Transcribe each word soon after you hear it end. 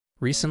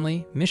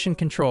Recently, Mission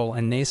Control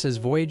and NASA's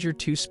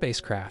Voyager-2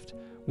 spacecraft,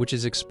 which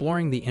is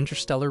exploring the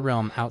interstellar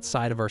realm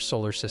outside of our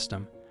solar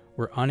system,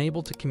 were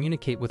unable to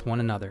communicate with one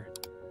another.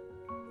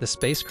 The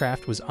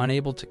spacecraft was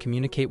unable to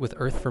communicate with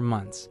Earth for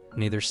months,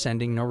 neither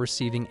sending nor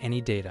receiving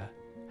any data.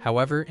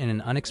 However, in an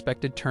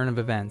unexpected turn of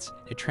events,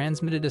 it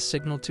transmitted a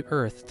signal to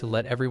Earth to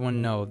let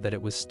everyone know that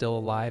it was still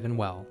alive and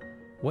well.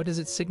 What does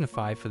it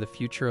signify for the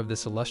future of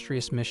this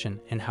illustrious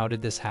mission, and how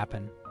did this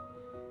happen?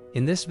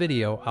 In this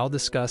video, I'll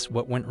discuss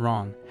what went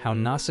wrong, how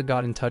NASA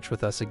got in touch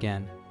with us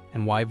again,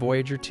 and why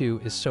Voyager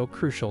 2 is so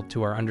crucial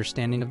to our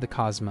understanding of the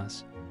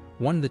cosmos.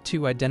 One of the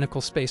two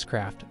identical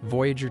spacecraft,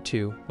 Voyager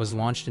 2, was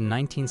launched in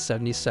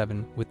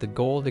 1977 with the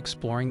goal of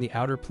exploring the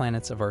outer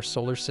planets of our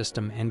solar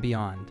system and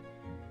beyond.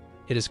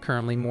 It is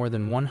currently more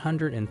than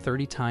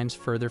 130 times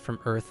further from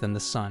Earth than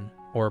the Sun,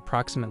 or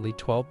approximately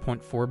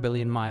 12.4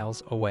 billion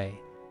miles away.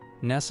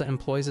 NASA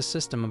employs a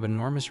system of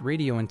enormous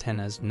radio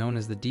antennas known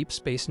as the Deep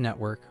Space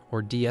Network,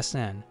 or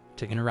DSN,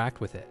 to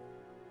interact with it.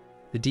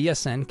 The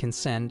DSN can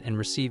send and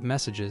receive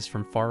messages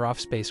from far-off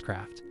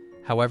spacecraft.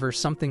 However,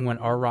 something went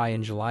awry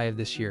in July of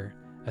this year.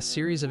 A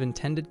series of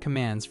intended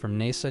commands from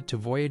NASA to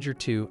Voyager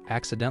 2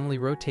 accidentally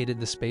rotated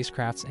the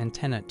spacecraft's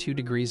antenna 2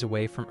 degrees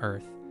away from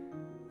Earth.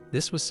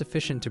 This was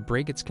sufficient to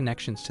break its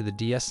connections to the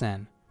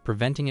DSN,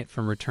 preventing it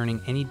from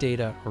returning any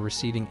data or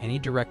receiving any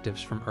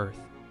directives from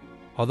Earth.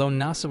 Although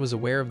NASA was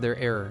aware of their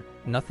error,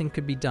 nothing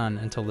could be done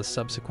until the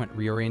subsequent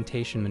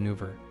reorientation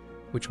maneuver,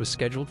 which was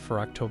scheduled for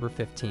October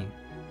 15.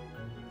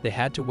 They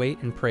had to wait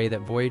and pray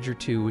that Voyager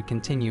 2 would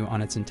continue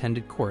on its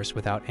intended course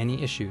without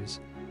any issues.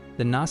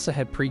 The NASA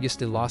had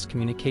previously lost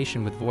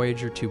communication with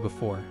Voyager 2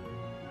 before.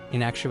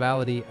 In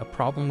actuality, a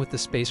problem with the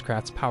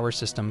spacecraft's power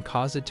system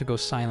caused it to go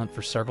silent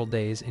for several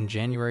days in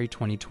January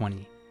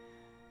 2020.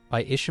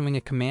 By issuing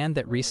a command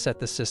that reset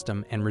the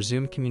system and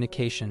resumed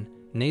communication,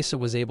 NASA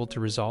was able to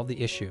resolve the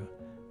issue.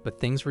 But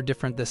things were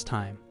different this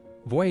time.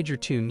 Voyager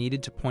 2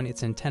 needed to point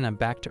its antenna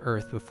back to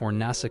Earth before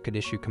NASA could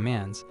issue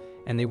commands,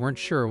 and they weren't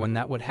sure when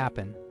that would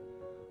happen.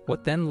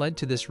 What then led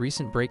to this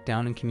recent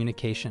breakdown in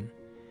communication?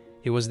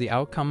 It was the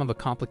outcome of a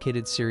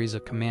complicated series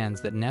of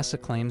commands that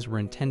NASA claims were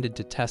intended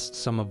to test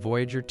some of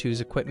Voyager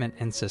 2's equipment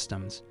and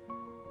systems.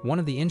 One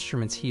of the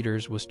instrument's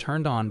heaters was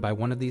turned on by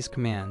one of these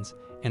commands,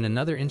 and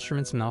another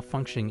instrument's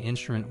malfunctioning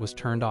instrument was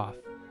turned off.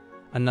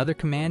 Another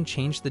command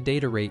changed the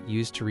data rate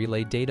used to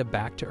relay data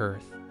back to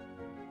Earth.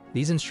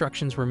 These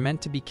instructions were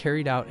meant to be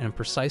carried out in a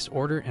precise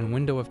order and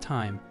window of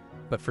time,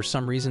 but for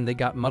some reason they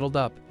got muddled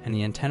up and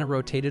the antenna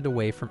rotated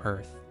away from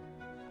Earth.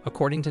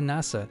 According to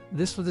NASA,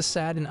 this was a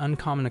sad and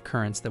uncommon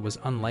occurrence that was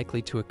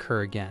unlikely to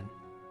occur again.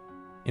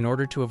 In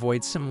order to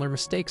avoid similar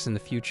mistakes in the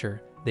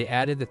future, they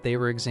added that they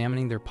were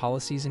examining their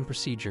policies and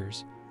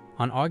procedures.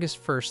 On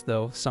August 1st,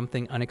 though,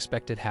 something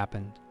unexpected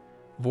happened.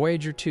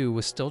 Voyager 2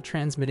 was still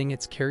transmitting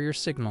its carrier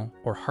signal,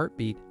 or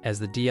heartbeat, as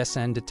the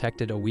DSN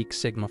detected a weak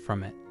signal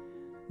from it.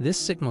 This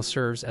signal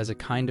serves as a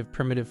kind of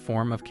primitive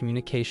form of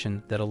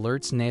communication that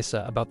alerts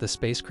NASA about the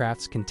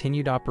spacecraft's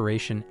continued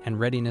operation and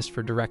readiness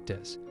for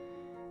directives.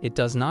 It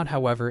does not,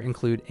 however,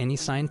 include any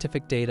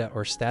scientific data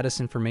or status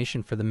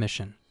information for the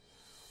mission.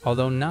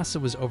 Although NASA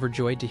was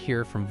overjoyed to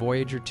hear from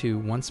Voyager 2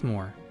 once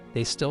more,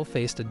 they still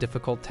faced a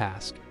difficult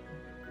task.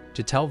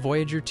 To tell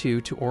Voyager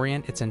 2 to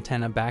orient its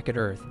antenna back at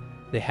Earth,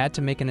 they had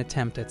to make an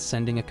attempt at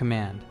sending a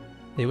command.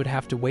 They would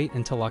have to wait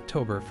until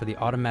October for the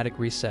automatic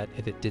reset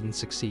if it didn't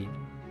succeed.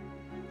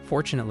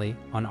 Fortunately,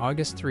 on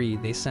August 3,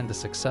 they sent a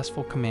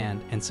successful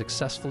command and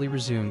successfully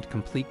resumed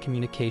complete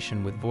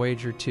communication with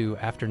Voyager 2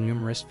 after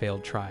numerous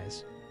failed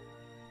tries.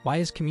 Why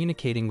is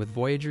communicating with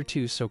Voyager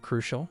 2 so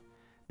crucial?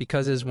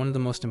 Because it is one of the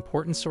most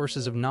important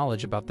sources of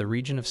knowledge about the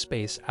region of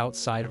space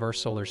outside of our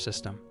solar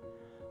system.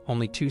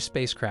 Only 2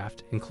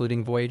 spacecraft,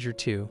 including Voyager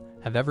 2,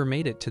 have ever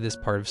made it to this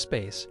part of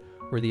space,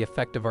 where the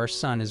effect of our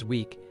Sun is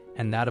weak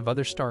and that of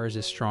other stars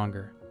is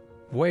stronger.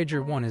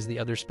 Voyager 1 is the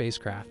other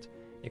spacecraft.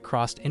 It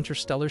crossed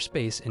interstellar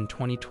space in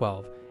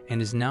 2012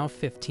 and is now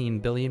 15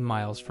 billion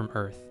miles from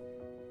Earth.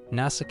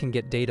 NASA can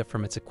get data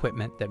from its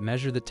equipment that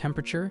measure the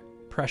temperature,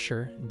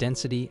 pressure,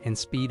 density, and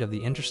speed of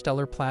the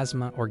interstellar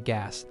plasma or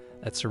gas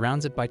that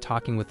surrounds it by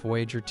talking with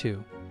Voyager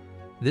 2.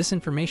 This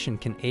information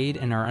can aid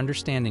in our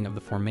understanding of the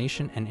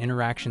formation and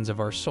interactions of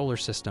our solar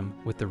system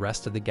with the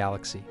rest of the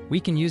galaxy. We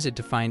can use it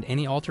to find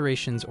any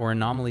alterations or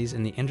anomalies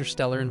in the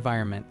interstellar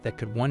environment that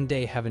could one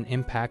day have an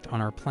impact on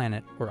our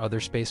planet or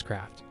other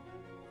spacecraft.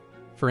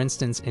 For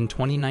instance, in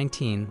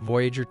 2019,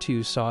 Voyager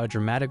 2 saw a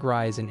dramatic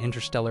rise in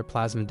interstellar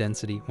plasma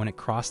density when it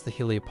crossed the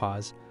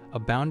heliopause, a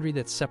boundary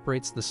that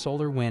separates the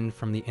solar wind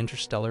from the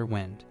interstellar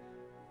wind.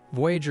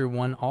 Voyager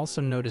 1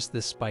 also noticed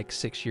this spike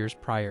 6 years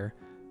prior,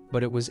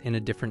 but it was in a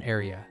different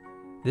area.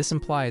 This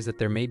implies that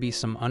there may be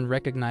some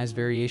unrecognized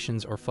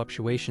variations or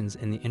fluctuations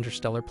in the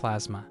interstellar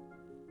plasma.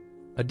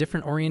 A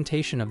different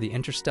orientation of the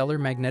interstellar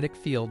magnetic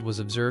field was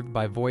observed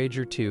by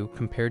Voyager 2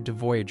 compared to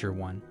Voyager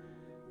 1,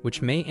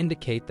 which may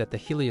indicate that the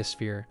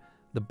heliosphere,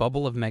 the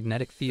bubble of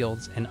magnetic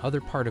fields and other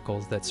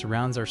particles that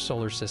surrounds our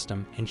solar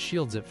system and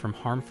shields it from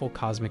harmful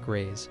cosmic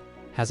rays,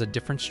 has a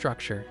different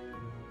structure.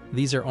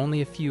 These are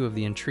only a few of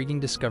the intriguing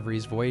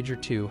discoveries Voyager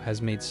 2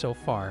 has made so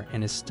far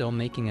and is still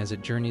making as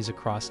it journeys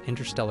across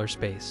interstellar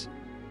space.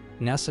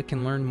 NASA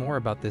can learn more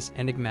about this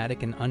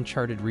enigmatic and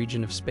uncharted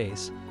region of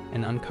space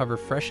and uncover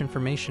fresh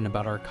information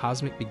about our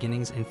cosmic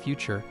beginnings and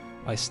future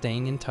by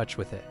staying in touch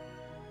with it.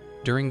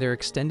 During their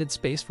extended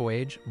space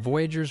voyage,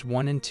 Voyagers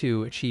 1 and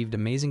 2 achieved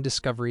amazing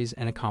discoveries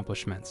and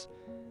accomplishments.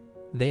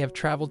 They have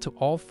traveled to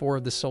all 4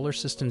 of the solar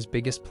system's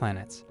biggest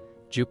planets,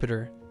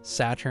 Jupiter,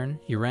 Saturn,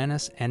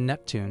 Uranus, and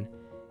Neptune,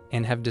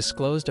 and have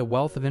disclosed a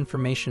wealth of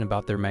information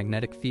about their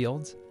magnetic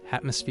fields,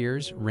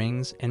 atmospheres,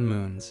 rings, and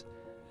moons.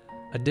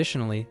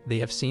 Additionally, they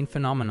have seen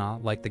phenomena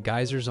like the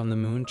geysers on the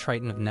moon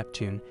Triton of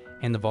Neptune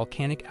and the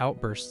volcanic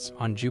outbursts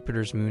on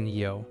Jupiter's moon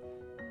Io.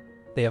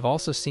 They have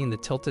also seen the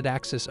tilted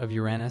axis of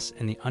Uranus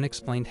and the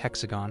unexplained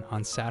hexagon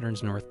on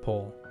Saturn's North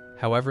Pole.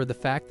 However, the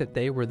fact that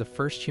they were the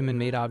first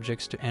human-made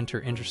objects to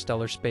enter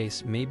interstellar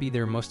space may be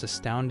their most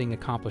astounding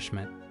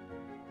accomplishment.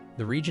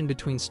 The region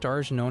between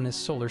stars known as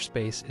solar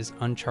space is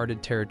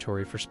uncharted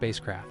territory for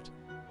spacecraft.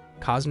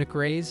 Cosmic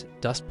rays,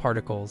 dust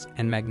particles,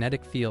 and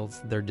magnetic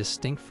fields that are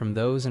distinct from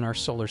those in our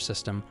solar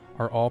system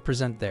are all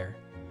present there.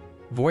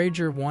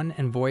 Voyager 1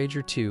 and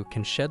Voyager 2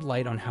 can shed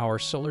light on how our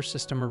solar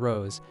system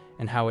arose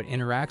and how it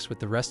interacts with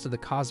the rest of the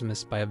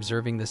cosmos by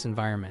observing this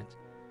environment.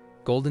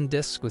 Golden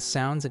disks with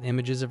sounds and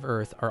images of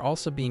Earth are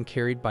also being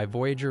carried by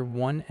Voyager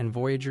 1 and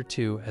Voyager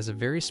 2 as a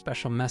very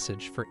special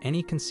message for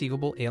any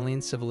conceivable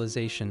alien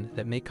civilization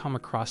that may come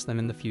across them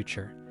in the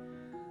future.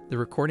 The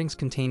recordings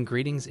contain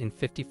greetings in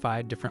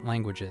 55 different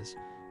languages,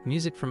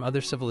 music from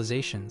other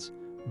civilizations,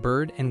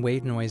 bird and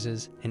wave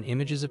noises, and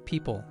images of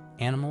people,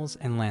 animals,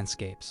 and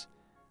landscapes.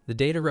 The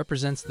data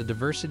represents the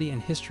diversity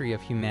and history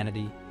of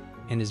humanity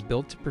and is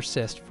built to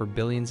persist for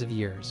billions of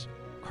years.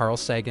 Carl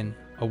Sagan,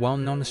 a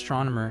well-known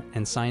astronomer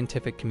and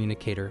scientific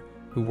communicator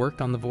who worked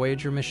on the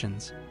Voyager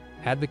missions,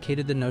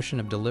 advocated the notion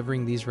of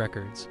delivering these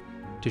records.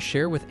 To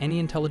share with any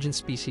intelligent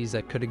species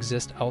that could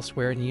exist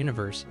elsewhere in the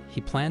universe, he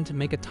planned to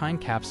make a time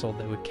capsule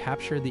that would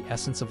capture the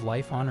essence of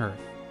life on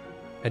Earth.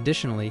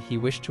 Additionally, he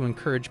wished to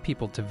encourage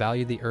people to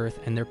value the Earth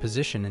and their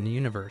position in the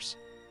universe.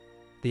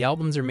 The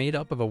albums are made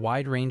up of a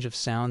wide range of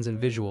sounds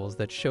and visuals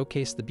that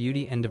showcase the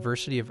beauty and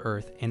diversity of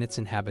Earth and its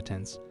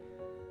inhabitants.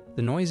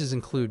 The noises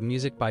include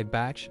music by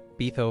Bach,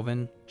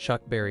 Beethoven,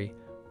 Chuck Berry,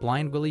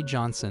 Blind Willie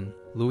Johnson,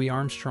 Louis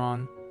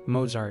Armstrong,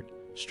 Mozart,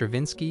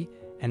 Stravinsky,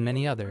 and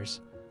many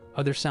others.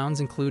 Other sounds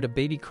include a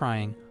baby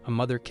crying, a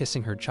mother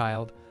kissing her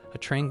child, a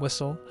train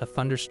whistle, a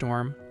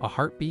thunderstorm, a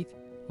heartbeat,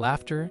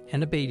 laughter,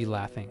 and a baby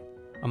laughing.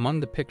 Among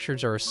the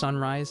pictures are a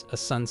sunrise, a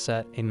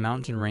sunset, a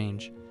mountain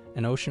range,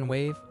 an ocean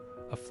wave,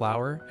 a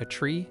flower, a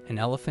tree, an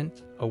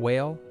elephant, a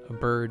whale, a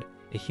bird,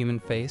 a human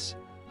face,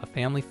 a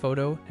family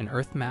photo, an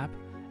Earth map,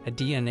 a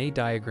DNA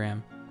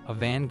diagram, a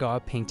Van Gogh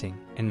painting,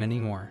 and many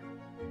more.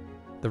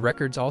 The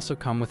records also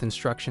come with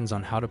instructions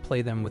on how to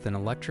play them with an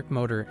electric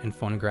motor and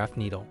phonograph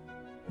needle.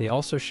 They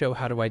also show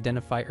how to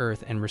identify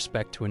Earth in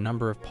respect to a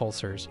number of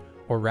pulsars,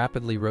 or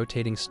rapidly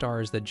rotating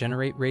stars that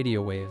generate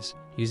radio waves,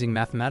 using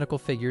mathematical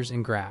figures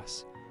and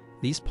graphs.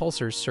 These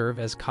pulsars serve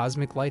as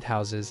cosmic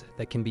lighthouses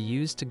that can be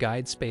used to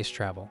guide space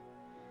travel.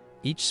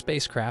 Each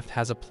spacecraft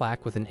has a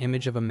plaque with an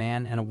image of a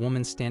man and a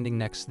woman standing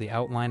next to the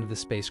outline of the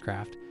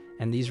spacecraft,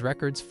 and these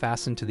records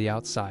fasten to the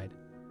outside.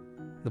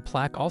 The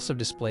plaque also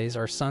displays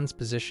our Sun's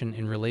position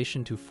in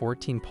relation to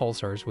 14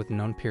 pulsars with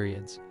known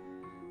periods.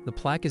 The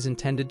plaque is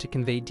intended to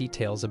convey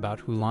details about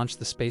who launched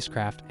the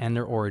spacecraft and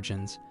their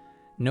origins.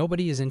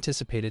 Nobody is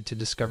anticipated to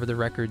discover the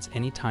records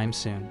anytime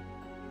soon.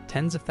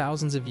 Tens of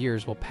thousands of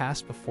years will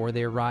pass before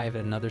they arrive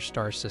at another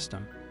star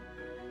system.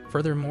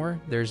 Furthermore,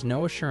 there is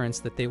no assurance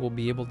that they will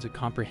be able to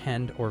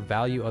comprehend or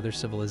value other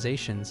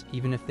civilizations,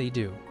 even if they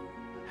do.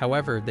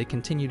 However, they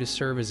continue to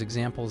serve as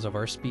examples of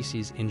our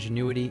species'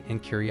 ingenuity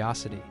and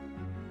curiosity.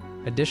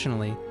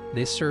 Additionally,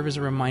 they serve as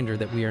a reminder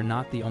that we are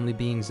not the only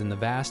beings in the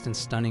vast and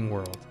stunning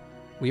world.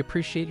 We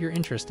appreciate your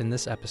interest in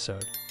this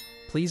episode.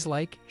 Please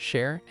like,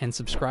 share, and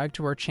subscribe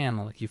to our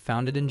channel if you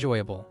found it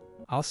enjoyable.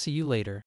 I'll see you later.